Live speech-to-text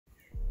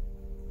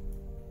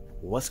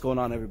What's going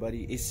on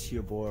everybody? It's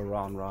your boy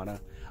Rana।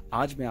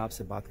 आज मैं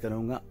आपसे बात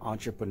करूँगा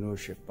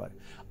एंटरप्रेन्योरशिप पर।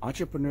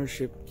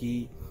 एंटरप्रेन्योरशिप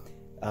की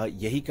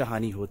यही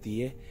कहानी होती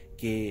है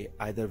कि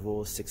आइदर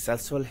वो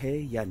सक्सेसफुल है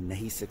या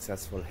नहीं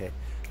सक्सेसफुल है।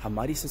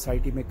 हमारी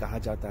सोसाइटी में कहा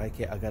जाता है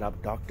कि अगर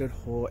आप डॉक्टर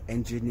हो,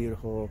 इंजीनियर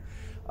हो,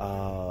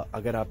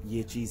 अगर आप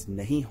ये चीज़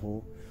नहीं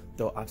हो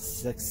तो आप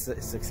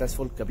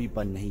सक्सेसफुल कभी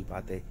बन नहीं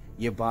पाते।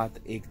 ये बात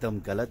एकदम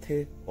गलत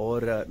है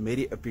और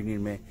मेरी ओपिनियन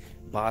में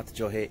बात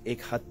जो है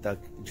एक हद तक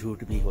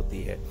झूठ भी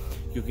होती है,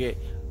 क्योंकि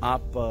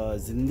आप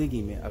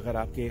ज़िंदगी में अगर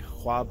आपके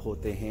ख्वाब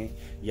होते हैं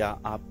या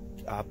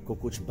आपको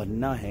कुछ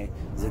बनना है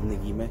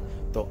ज़िंदगी में,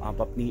 तो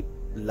आप अपनी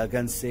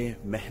लगन से,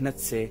 मेहनत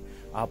से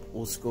आप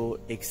उसको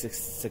एक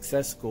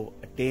सक्सेस को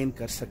अटेन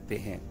कर सकते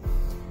हैं।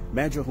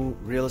 मैं जो हूँ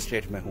रियल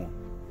एस्टेट में हूँ,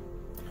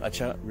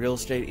 अच्छा रियल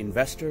एस्टेट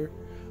इन्वेस्टर,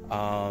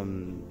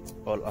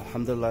 और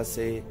अल्हम्दुलिल्लाह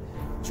से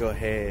जो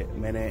है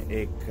मैंने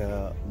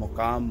एक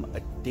मुकाम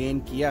अटेन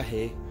किया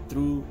है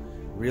थ्रू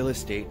रियल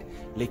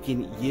एस्टेट।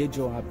 लेकिन ये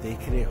जो आप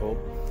देख रहे हो,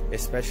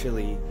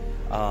 स्पेशली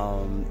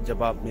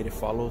जब आप मेरे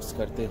फॉलोस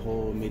करते हो,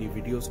 मेरी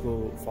वीडियोस को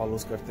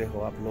फॉलोस करते हो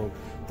आप लोग,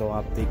 तो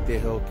आप देखते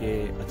हो कि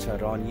अच्छा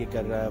रॉन ये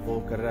कर रहा है, वो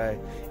कर रहा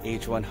है,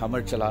 H1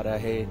 हमर चला रहा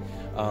है,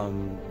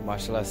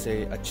 माशाल्लाह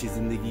से अच्छी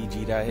ज़िंदगी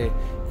जी रहा है।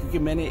 क्योंकि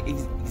मैंने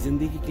एक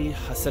ज़िंदगी के लिए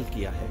हासिल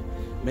किया है,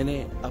 मैंने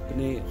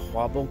अपने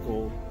ख्वाबों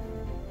को,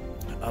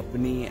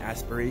 अपनी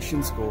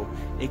एस्पिरेशंस को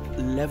एक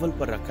लेवल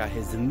पर रखा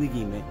है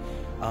ज़िंदगी में,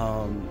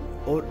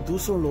 और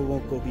दूसरों लोगों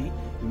को भी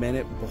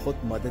मैंने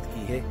बहुत मदद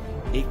की है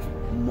एक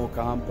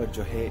मुकाम पर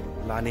जो है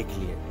लाने के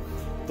लिए।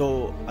 तो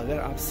अगर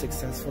आप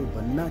सक्सेसफुल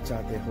बनना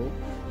चाहते हो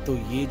तो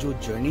ये जो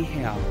जर्नी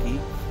है आपकी,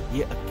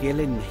 ये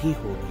अकेले नहीं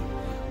होगी,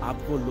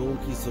 आपको लोगों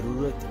की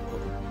ज़रूरत।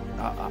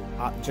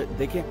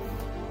 देखिए,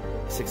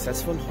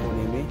 सक्सेसफुल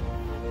होने में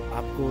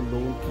आपको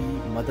लोगों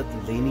की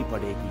मदद लेनी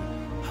पड़ेगी।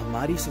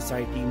 हमारी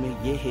सोसाइटी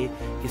में ये है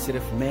कि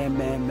सिर्फ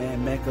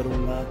मैं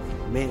करूँगा,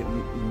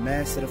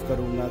 मैं सिर्फ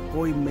करूँगा,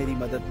 कोई मेरी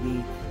मदद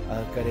नहीं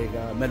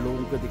करेगा, मैं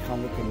लोगों को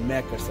दिखाऊंगा कि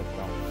मैं कर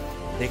सकता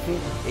हूँ। देखिए,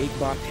 एक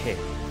बात है,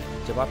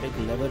 जब आप एक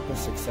लेवल पर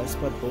सक्सेस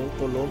पर हो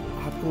तो लोग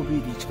आपको भी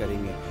रीच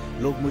करेंगे।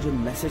 लोग मुझे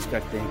मैसेज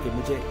करते हैं कि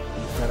मुझे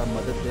ज़रा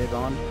मदद दे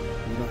रॉन,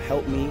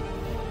 हेल्प मी,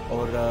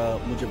 और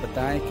मुझे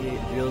बताएं कि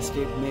रियल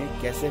एस्टेट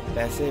में कैसे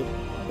पैसे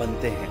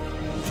बनते हैं।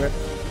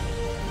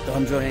 तो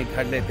हम जो है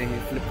घर लेते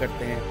हैं, फ्लिप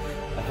करते हैं,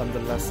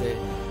 अल्हम्दुलिल्लाह से।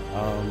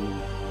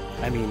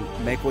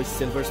 मैं कोई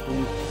सिल्वर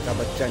स्पून का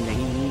बच्चा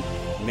नहीं हूँ,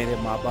 मेरे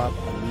माँ बाप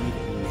अमीर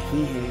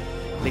नहीं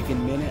हैं, लेकिन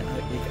मैंने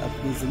एक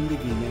अपनी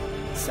ज़िंदगी में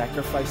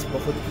सैक्रिफाइस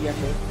बहुत किया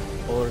है,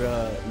 और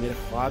मेरा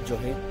ख्वाब जो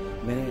है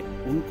मैंने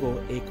उनको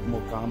एक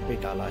मुकाम पे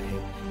डाला है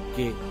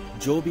कि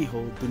जो भी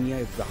हो, दुनिया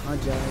वहाँ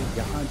जाए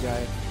यहाँ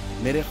जाए,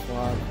 मेरे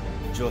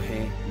ख्वाब जो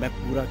है मैं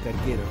पूरा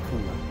करके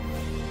रखूँगा।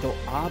 तो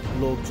आप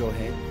लोग जो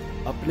है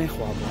अपने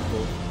ख्वाबों को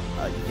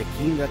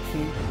यकीन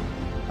रखें,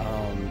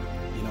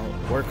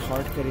 वर्क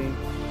हार्ड करें,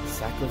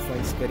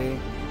 सैक्रिफाइस करें,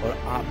 और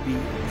आप भी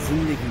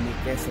ज़िंदगी में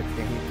कह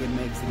सकते हैं कि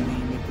मैं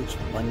ज़िंदगी में कुछ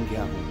बन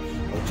गया हूँ।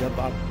 और जब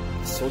आप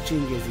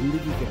सोचेंगे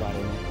ज़िंदगी के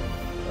बारे में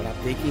और आप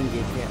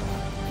देखेंगे कि आप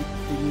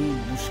कितनी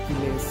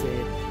मुश्किलें से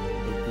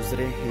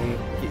गुज़रे हैं,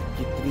 कि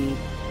कितनी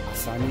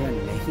आसानियाँ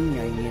नहीं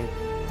आई हैं,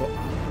 तो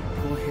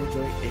आपको है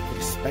जो एक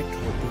रिस्पेक्ट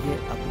होती है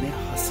अपने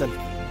हासिल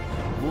की।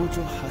 वो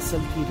जो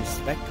हासिल की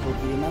रिस्पेक्ट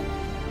होती है ना,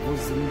 वो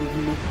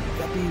ज़िंदगी में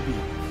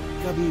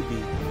कभी भी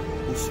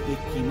उस पर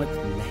कीमत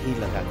नहीं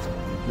लगा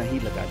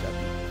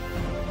जाती।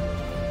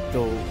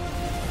 तो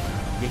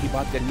यही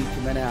बात करनी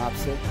थी मैंने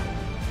आपसे।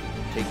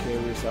 Take care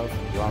of yourself.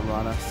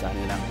 Rana,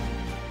 signing out.